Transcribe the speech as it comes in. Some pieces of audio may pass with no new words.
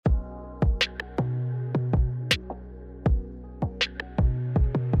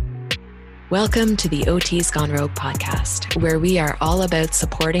Welcome to the OTs Gone Rogue podcast, where we are all about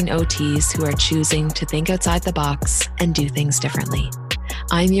supporting OTs who are choosing to think outside the box and do things differently.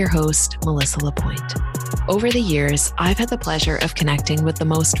 I'm your host, Melissa Lapointe. Over the years, I've had the pleasure of connecting with the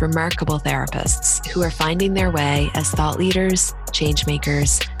most remarkable therapists who are finding their way as thought leaders, change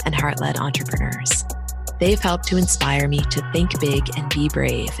makers, and heart-led entrepreneurs. They've helped to inspire me to think big and be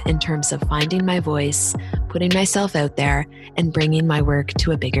brave in terms of finding my voice, putting myself out there, and bringing my work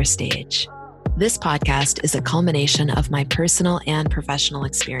to a bigger stage. This podcast is a culmination of my personal and professional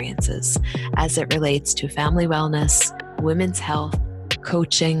experiences as it relates to family wellness, women's health,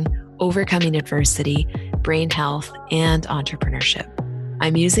 coaching, overcoming adversity, brain health, and entrepreneurship.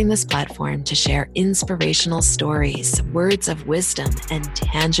 I'm using this platform to share inspirational stories, words of wisdom, and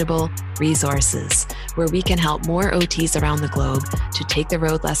tangible resources where we can help more OTs around the globe to take the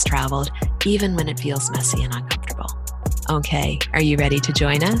road less traveled, even when it feels messy and uncomfortable. Okay, are you ready to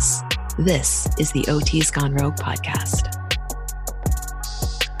join us? This is the OTs Gone Rogue podcast.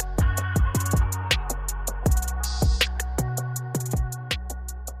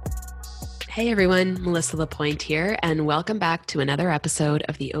 Hey everyone, Melissa Lapointe here, and welcome back to another episode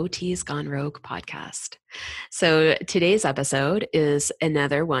of the OTs Gone Rogue podcast. So today's episode is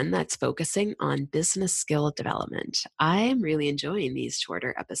another one that's focusing on business skill development. I'm really enjoying these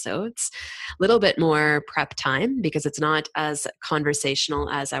shorter episodes, a little bit more prep time because it's not as conversational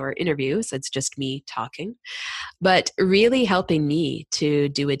as our interviews. It's just me talking, but really helping me to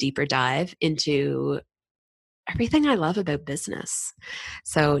do a deeper dive into everything I love about business.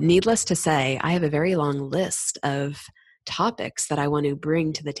 So needless to say, I have a very long list of topics that I want to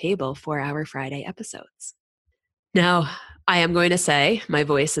bring to the table for our Friday episodes. Now, I am going to say my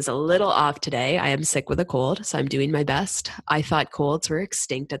voice is a little off today. I am sick with a cold, so I'm doing my best. I thought colds were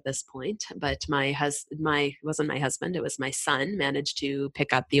extinct at this point, but it wasn't my husband, it was my son, managed to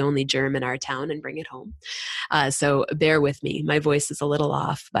pick up the only germ in our town and bring it home. So bear with me. My voice is a little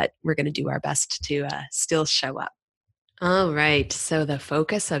off, but we're going to do our best to still show up. All right. So the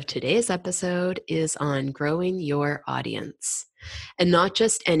focus of today's episode is on growing your audience, and not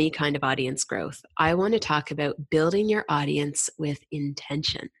just any kind of audience growth. I want to talk about building your audience with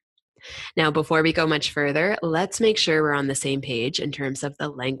intention. Now, before we go much further, let's make sure we're on the same page in terms of the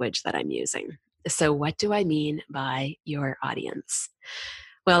language that I'm using. So what do I mean by your audience?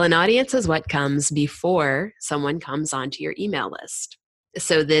 Well, an audience is what comes before someone comes onto your email list.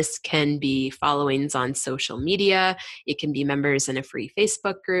 So this can be followings on social media. It can be members in a free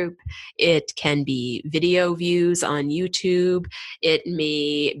Facebook group. It can be video views on YouTube. It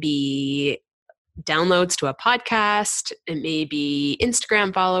may be downloads to a podcast. It may be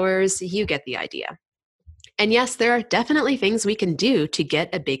Instagram followers. You get the idea. And yes, there are definitely things we can do to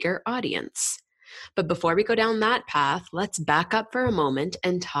get a bigger audience. But before we go down that path, let's back up for a moment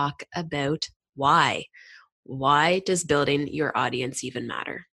and talk about why. Why does building your audience even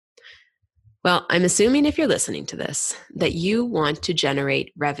matter? Well, I'm assuming if you're listening to this, that you want to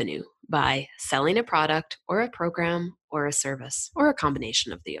generate revenue by selling a product or a program or a service or a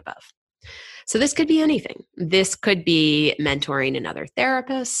combination of the above. So this could be anything. This could be mentoring another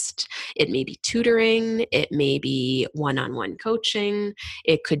therapist. It may be tutoring. It may be one-on-one coaching.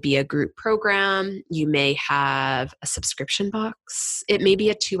 It could be a group program. You may have a subscription box. It may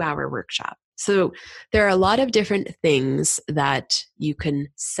be a 2-hour workshop. So there are a lot of different things that you can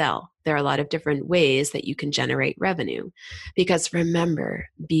sell. There are a lot of different ways that you can generate revenue. Because remember,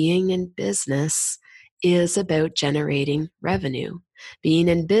 being in business is about generating revenue. Being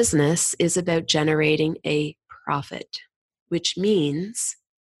in business is about generating a profit, which means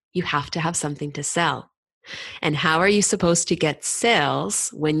you have to have something to sell. And how are you supposed to get sales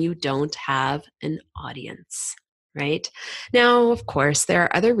when you don't have an audience? Right? Now, of course, there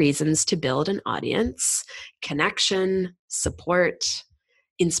are other reasons to build an audience: connection, support,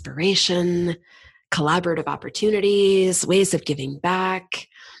 inspiration, collaborative opportunities, ways of giving back.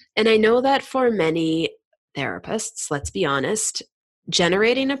 And I know that for many therapists, let's be honest,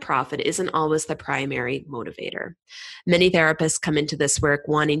 generating a profit isn't always the primary motivator. Many therapists come into this work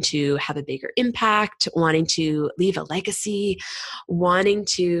wanting to have a bigger impact, wanting to leave a legacy, wanting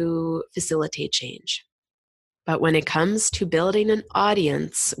to facilitate change. But when it comes to building an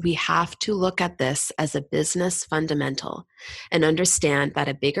audience, we have to look at this as a business fundamental and understand that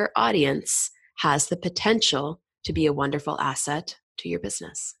a bigger audience has the potential to be a wonderful asset to your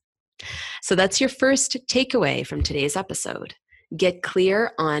business. So that's your first takeaway from today's episode. Get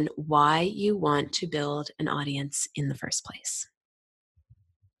clear on why you want to build an audience in the first place.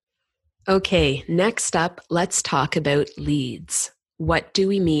 Okay, next up, let's talk about leads. What do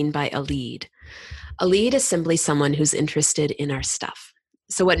we mean by a lead? A lead is simply someone who's interested in our stuff.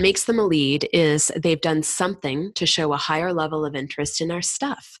 So what makes them a lead is they've done something to show a higher level of interest in our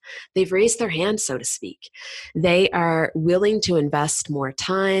stuff. They've raised their hand, so to speak. They are willing to invest more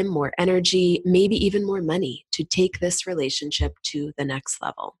time, more energy, maybe even more money to take this relationship to the next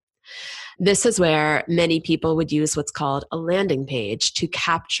level. This is where many people would use what's called a landing page to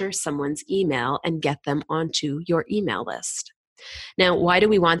capture someone's email and get them onto your email list. Now, why do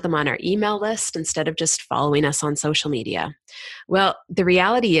we want them on our email list instead of just following us on social media? Well, the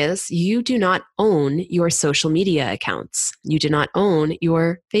reality is you do not own your social media accounts. You do not own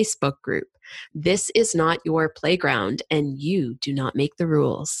your Facebook group. This is not your playground, and you do not make the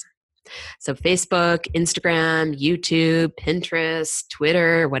rules. So Facebook, Instagram, YouTube, Pinterest,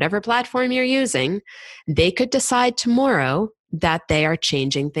 Twitter, whatever platform you're using, they could decide tomorrow that they are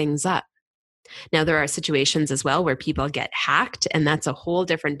changing things up. Now, there are situations as well where people get hacked, and that's a whole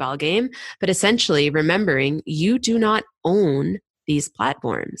different ballgame. But essentially, remembering you do not own these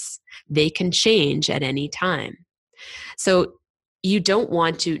platforms. They can change at any time. So you don't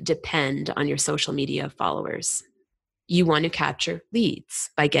want to depend on your social media followers. You want to capture leads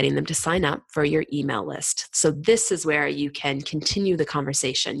by getting them to sign up for your email list. So this is where you can continue the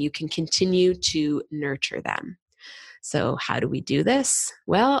conversation. You can continue to nurture them. So how do we do this?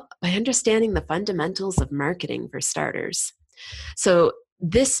 Well, by understanding the fundamentals of marketing for starters. So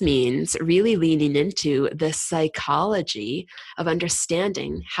this means really leaning into the psychology of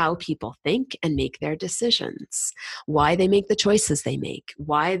understanding how people think and make their decisions, why they make the choices they make,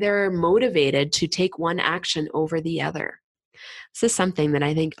 why they're motivated to take one action over the other. This is something that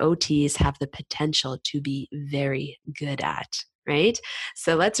I think OTs have the potential to be very good at. Right?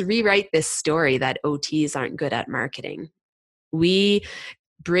 So let's rewrite this story that OTs aren't good at marketing. We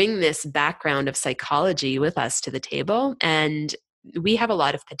bring this background of psychology with us to the table, and we have a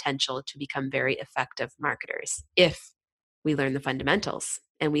lot of potential to become very effective marketers if we learn the fundamentals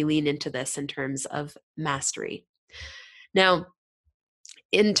and we lean into this in terms of mastery. Now,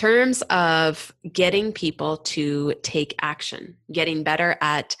 in terms of getting people to take action, getting better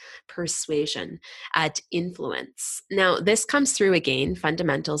at persuasion, at influence. Now, this comes through, again,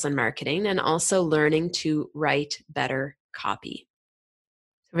 fundamentals in marketing and also learning to write better copy.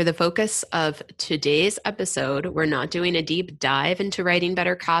 For the focus of today's episode, we're not doing a deep dive into writing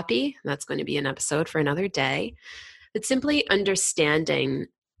better copy. That's going to be an episode for another day. But simply understanding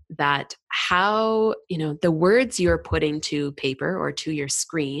that how, the words you're putting to paper or to your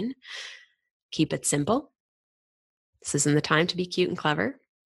screen, keep it simple. This isn't the time to be cute and clever.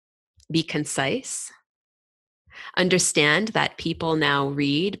 Be concise. Understand that people now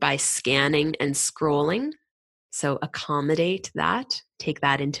read by scanning and scrolling. So accommodate that. Take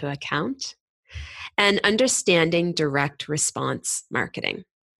that into account. And understanding direct response marketing.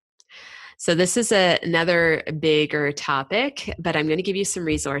 So this is another bigger topic, but I'm going to give you some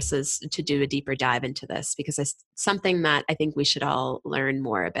resources to do a deeper dive into this because it's something that I think we should all learn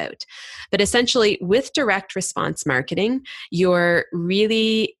more about. But essentially, with direct response marketing, you're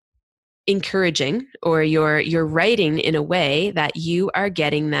really encouraging or you're writing in a way that you are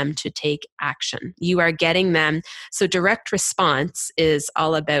getting them to take action. You are getting them. So direct response is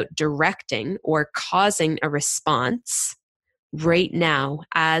all about directing or causing a response right now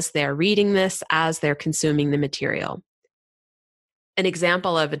as they're reading this, as they're consuming the material. An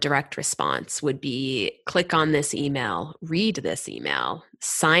example of a direct response would be click on this email, read this email,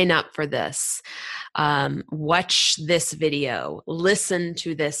 sign up for this, watch this video, listen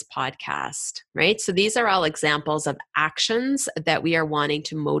to this podcast, right? So these are all examples of actions that we are wanting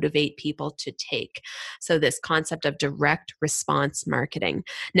to motivate people to take. So this concept of direct response marketing.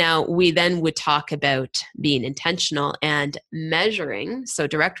 Now, we then would talk about being intentional and measuring. So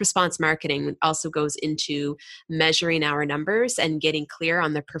direct response marketing also goes into measuring our numbers and getting clear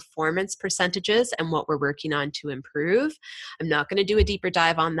on the performance percentages and what we're working on to improve. I'm not going to do a deeper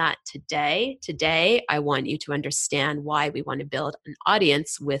dive on that today. Today, I want you to understand why we want to build an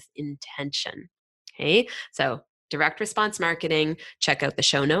audience with intention. Okay, so direct response marketing, check out the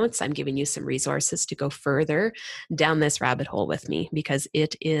show notes. I'm giving you some resources to go further down this rabbit hole with me because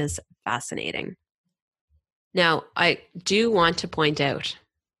it is fascinating. Now, I do want to point out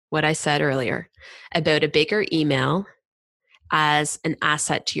what I said earlier about a bigger email as an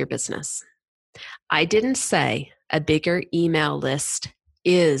asset to your business. I didn't say a bigger email list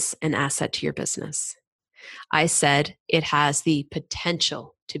is an asset to your business. I said it has the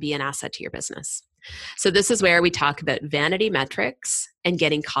potential to be an asset to your business. So this is where we talk about vanity metrics and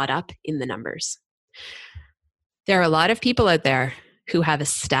getting caught up in the numbers. There are a lot of people out there who have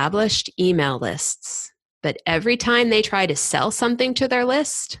established email lists, but every time they try to sell something to their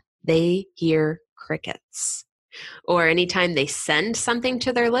list, they hear crickets. or anytime they send something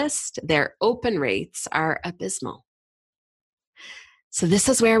to their list, their open rates are abysmal. So this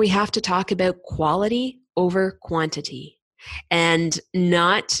is where we have to talk about quality over quantity, and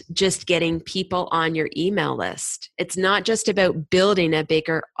not just getting people on your email list. It's not just about building a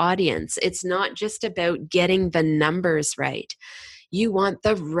bigger audience. It's not just about getting the numbers right. You want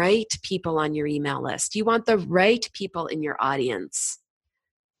the right people on your email list. You want the right people in your audience,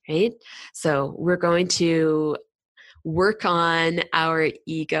 right? So we're going to work on our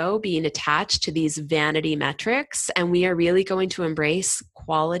ego being attached to these vanity metrics, and we are really going to embrace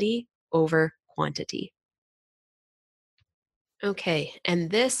quality over quantity. Okay, and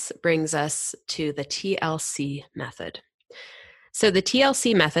this brings us to the TLC method. So the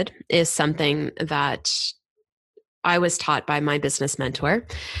TLC method is something that I was taught by my business mentor.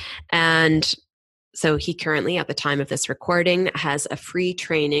 And so he currently, at the time of this recording, has a free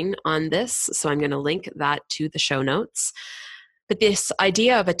training on this. So I'm going to link that to the show notes. But this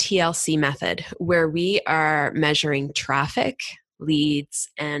idea of a TLC method, where we are measuring traffic, leads,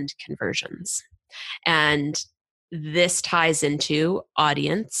 and conversions. And this ties into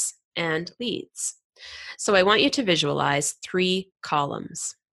audience and leads. So I want you to visualize 3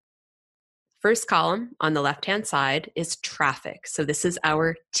 columns. First column on the left-hand side is traffic. So this is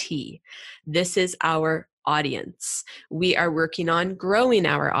our T. This is our audience. We are working on growing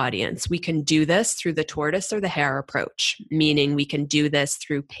our audience. We can do this through the tortoise or the hare approach, meaning we can do this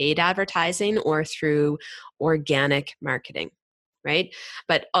through paid advertising or through organic marketing, right?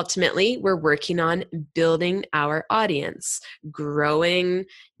 But ultimately, we're working on building our audience, growing,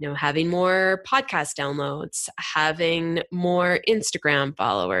 having more podcast downloads, having more Instagram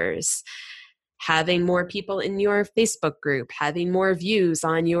followers, having more people in your Facebook group, having more views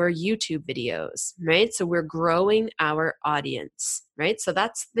on your YouTube videos, right? So we're growing our audience, right? So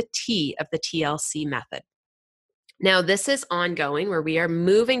that's the T of the TLC method. Now, this is ongoing, where we are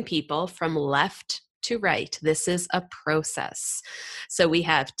moving people from left to right. This is a process. So we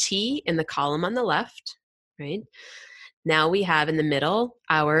have T in the column on the left, right? Now we have in the middle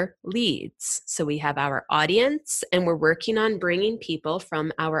our leads. So we have our audience, and we're working on bringing people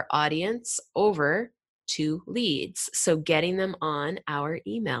from our audience over to leads. So getting them on our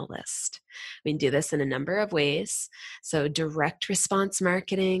email list. We can do this in a number of ways. So direct response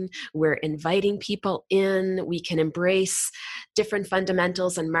marketing, we're inviting people in. We can embrace different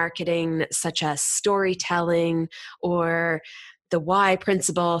fundamentals in marketing, such as storytelling or the why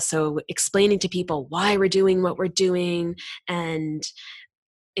principle. So explaining to people why we're doing what we're doing, and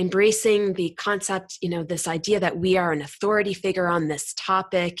embracing the concept, this idea that we are an authority figure on this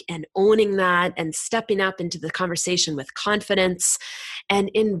topic, and owning that and stepping up into the conversation with confidence, and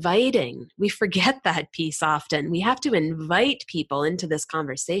inviting. We forget that piece often. We have to invite people into this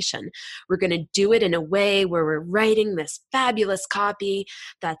conversation. We're going to do it in a way where we're writing this fabulous copy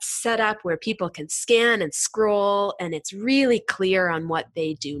that's set up where people can scan and scroll, and it's really clear on what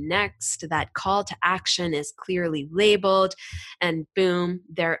they do next. That call to action is clearly labeled, and boom,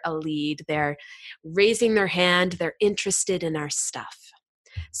 they're a lead. They're raising their hand. They're interested in our stuff.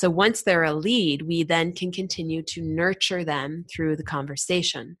 So once they're a lead, we then can continue to nurture them through the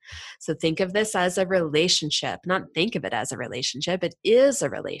conversation. So think of this as a relationship. Not think of it as a relationship. It is a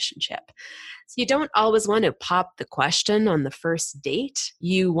relationship. So you don't always want to pop the question on the first date.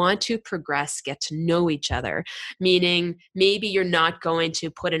 You want to progress, get to know each other, meaning maybe you're not going to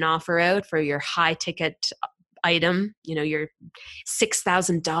put an offer out for your high ticket item, your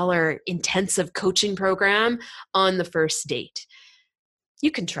 $6,000 intensive coaching program on the first date. You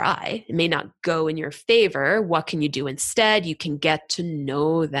can try. It may not go in your favor. What can you do instead? You can get to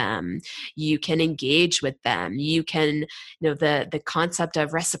know them. You can engage with them. You can, the concept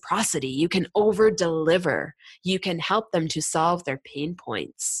of reciprocity. You can over deliver. You can help them to solve their pain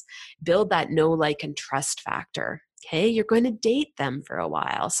points. Build that know, like, and trust factor. Okay, you're going to date them for a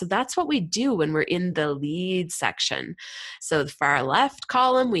while. So that's what we do when we're in the lead section. So the far left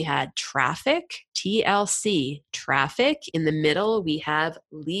column, we had traffic, TLC, traffic. In the middle, we have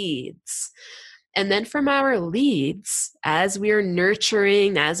leads. And then from our leads, as we're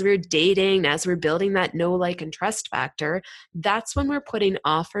nurturing, as we're dating, as we're building that know, like, and trust factor, that's when we're putting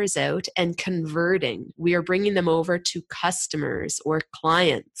offers out and converting. We are bringing them over to customers or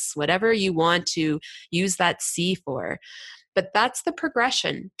clients, whatever you want to use that C for. But that's the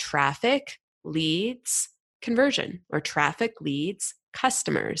progression: traffic, leads, conversion, or traffic, leads,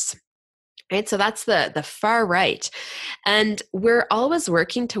 customers. Right? So that's the far right. And we're always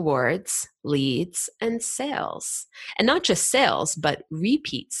working towards leads and sales. And not just sales, but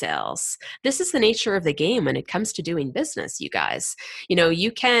repeat sales. This is the nature of the game when it comes to doing business, you guys. You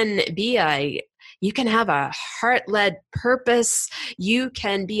can be a You can have a heart-led purpose. You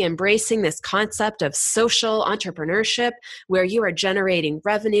can be embracing this concept of social entrepreneurship where you are generating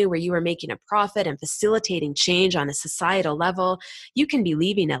revenue, where you are making a profit and facilitating change on a societal level. You can be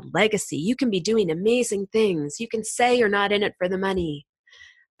leaving a legacy. You can be doing amazing things. You can say you're not in it for the money.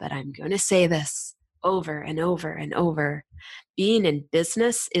 But I'm going to say this over and over and over. Being in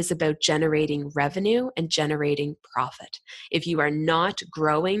business is about generating revenue and generating profit. If you are not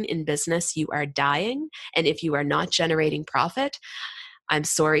growing in business, you are dying. And if you are not generating profit, I'm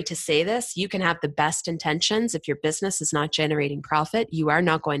sorry to say this, you can have the best intentions. If your business is not generating profit, you are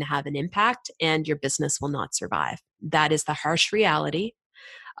not going to have an impact and your business will not survive. That is the harsh reality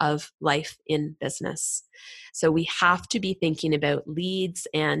of life in business. So we have to be thinking about leads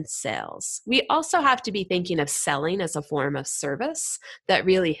and sales. We also have to be thinking of selling as a form of service that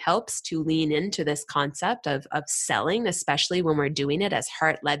really helps to lean into this concept of selling, especially when we're doing it as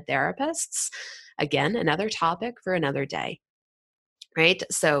heart-led therapists. Again, another topic for another day, right?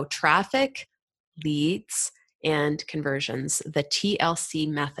 So traffic, leads, and conversions, the TLC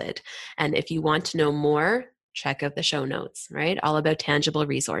method. And if you want to know more, check out the show notes, right? All about tangible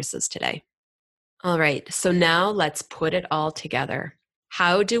resources today. All right, so now let's put it all together.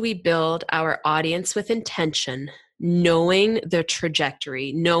 How do we build our audience with intention, knowing the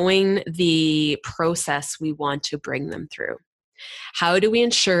trajectory, knowing the process we want to bring them through? How do we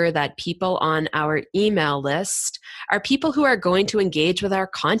ensure that people on our email list are people who are going to engage with our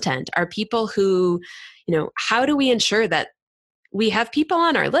content, are people who, how do we ensure that we have people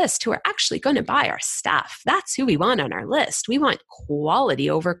on our list who are actually going to buy our stuff? That's who we want on our list. We want quality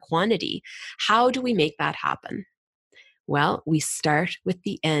over quantity. How do we make that happen? Well, we start with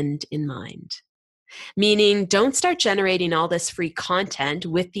the end in mind. Meaning, don't start generating all this free content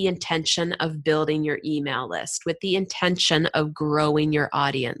with the intention of building your email list, with the intention of growing your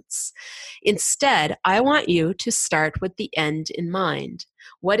audience. Instead, I want you to start with the end in mind.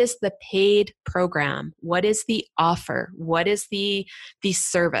 What is the paid program? What is the offer? What is the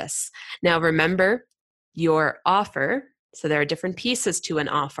service? Now, remember, your offer, so there are different pieces to an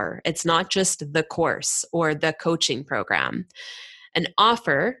offer. It's not just the course or the coaching program. An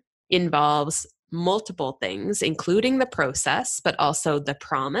offer involves multiple things, including the process, but also the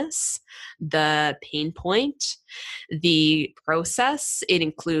promise, the pain point, the process. It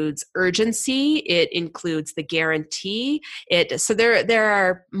includes urgency. It includes the guarantee. So there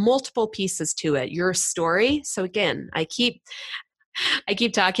are multiple pieces to it. Your story. So again, I keep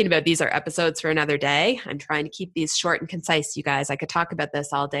talking about these are episodes for another day. I'm trying to keep these short and concise, you guys. I could talk about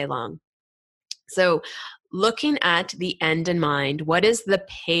this all day long. So looking at the end in mind, what is the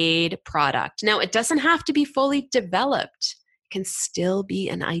paid product? Now, it doesn't have to be fully developed. It can still be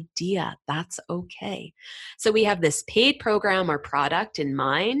an idea. That's okay. So we have this paid program or product in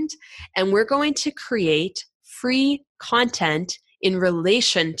mind, and we're going to create free content in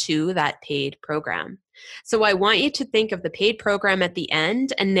relation to that paid program. So I want you to think of the paid program at the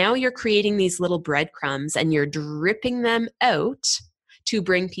end, and now you're creating these little breadcrumbs and you're dripping them out to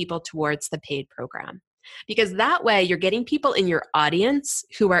bring people towards the paid program. Because that way you're getting people in your audience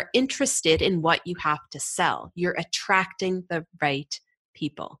who are interested in what you have to sell. You're attracting the right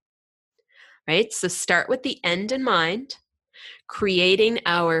people, right? So start with the end in mind, creating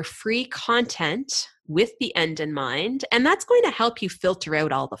our free content with the end in mind, and that's going to help you filter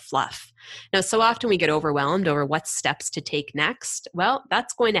out all the fluff. Now, so often we get overwhelmed over what steps to take next. Well,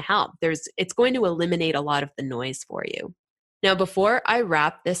 that's going to help. It's going to eliminate a lot of the noise for you. Now, before I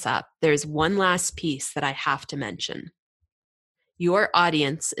wrap this up, there's one last piece that I have to mention. Your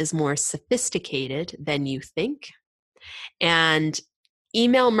audience is more sophisticated than you think, and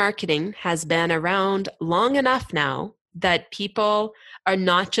email marketing has been around long enough now that people are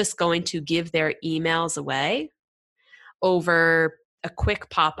not just going to give their emails away over a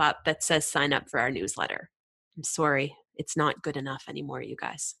quick pop-up that says sign up for our newsletter. I'm sorry, it's not good enough anymore, you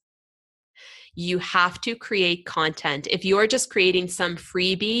guys. You have to create content. If you're just creating some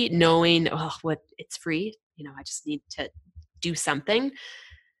freebie, knowing, it's free, I just need to do something,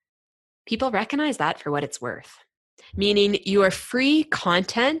 people recognize that for what it's worth. Meaning your free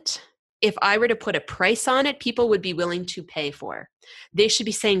content, if I were to put a price on it, people would be willing to pay for. They should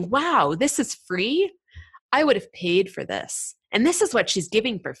be saying, wow, this is free. I would have paid for this. And this is what she's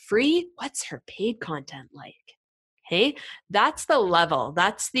giving for free. What's her paid content like? Okay, that's the level.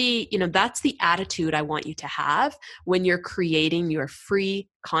 That's the attitude I want you to have when you're creating your free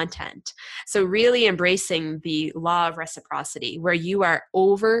content. So really embracing the law of reciprocity, where you are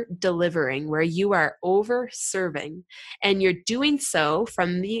over delivering, where you are over serving, and you're doing so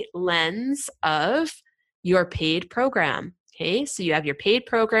from the lens of your paid program. Okay, so you have your paid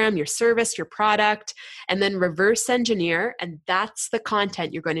program, your service, your product, and then reverse engineer. And that's the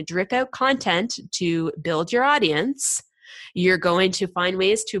content. You're going to drip out content to build your audience. You're going to find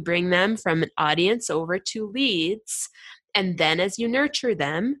ways to bring them from an audience over to leads. And then as you nurture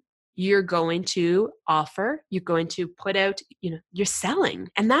them, you're going to offer, you're going to put out, you're selling,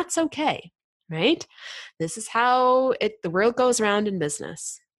 and that's okay, right? This is how the world goes around in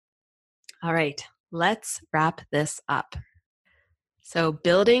business. All right, let's wrap this up. So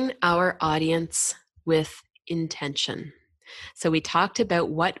building our audience with intention. So we talked about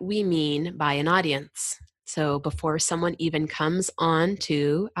what we mean by an audience. So before someone even comes on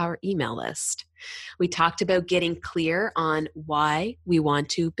to our email list, we talked about getting clear on why we want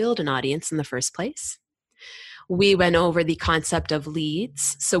to build an audience in the first place. We went over the concept of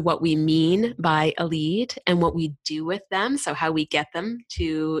leads, so what we mean by a lead and what we do with them, so how we get them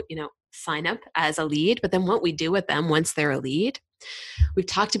to, sign up as a lead, but then what we do with them once they're a lead. We've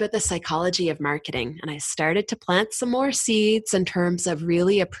talked about the psychology of marketing, and I started to plant some more seeds in terms of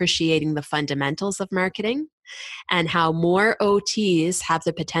really appreciating the fundamentals of marketing and how more OTs have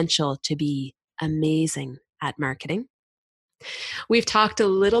the potential to be amazing at marketing. We've talked a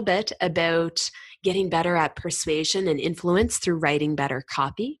little bit about getting better at persuasion and influence through writing better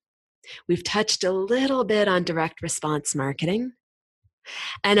copy. We've touched a little bit on direct response marketing.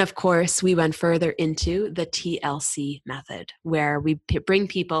 And of course, we went further into the TLC method, where we bring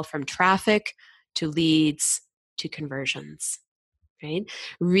people from traffic to leads to conversions, right?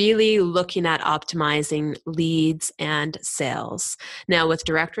 Really looking at optimizing leads and sales. Now, with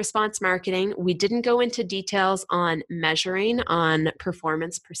direct response marketing, we didn't go into details on measuring on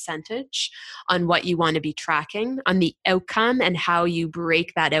performance percentage, on what you want to be tracking, on the outcome and how you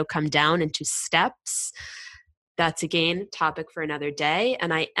break that outcome down into steps. That's, again, topic for another day.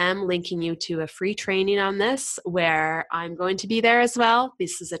 And I am linking you to a free training on this where I'm going to be there as well.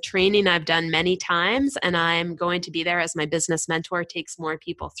 This is a training I've done many times, and I'm going to be there as my business mentor takes more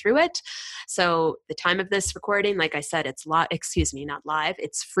people through it. So the time of this recording, like I said, it's not live,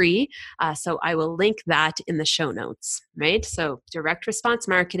 it's free. So I will link that in the show notes, right? So direct response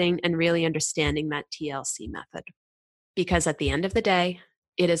marketing and really understanding that TLC method. Because at the end of the day,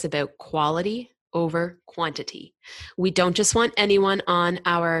 it is about quality over quantity. We don't just want anyone on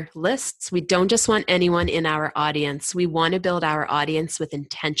our lists. We don't just want anyone in our audience. We want to build our audience with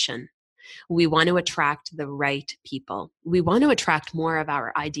intention. We want to attract the right people. We want to attract more of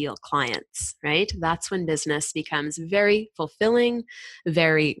our ideal clients, right? That's when business becomes very fulfilling,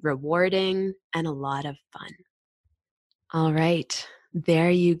 very rewarding, and a lot of fun. All right.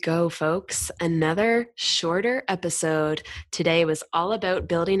 There you go, folks. Another shorter episode. Today was all about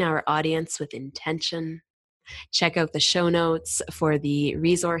building our audience with intention. Check out the show notes for the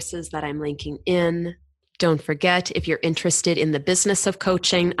resources that I'm linking in. Don't forget, if you're interested in the business of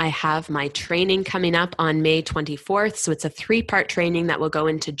coaching, I have my training coming up on May 24th. So it's a 3-part training that will go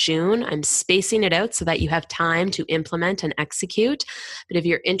into June. I'm spacing it out so that you have time to implement and execute. But if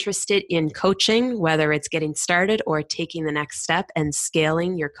you're interested in coaching, whether it's getting started or taking the next step and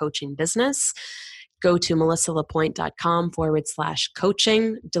scaling your coaching business, go to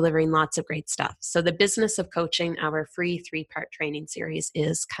melissalapointe.com/coaching, delivering lots of great stuff. So the business of coaching, our free 3-part training series,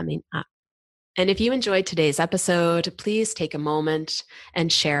 is coming up. And if you enjoyed today's episode, please take a moment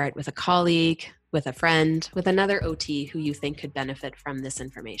and share it with a colleague, with a friend, with another OT who you think could benefit from this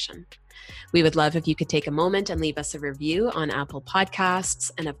information. We would love if you could take a moment and leave us a review on Apple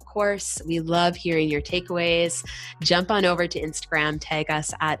Podcasts. And of course, we love hearing your takeaways. Jump on over to Instagram, tag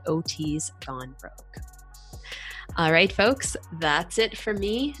us at OTs Gone Rogue. All right, folks, that's it from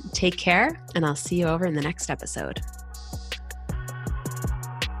me. Take care, and I'll see you over in the next episode.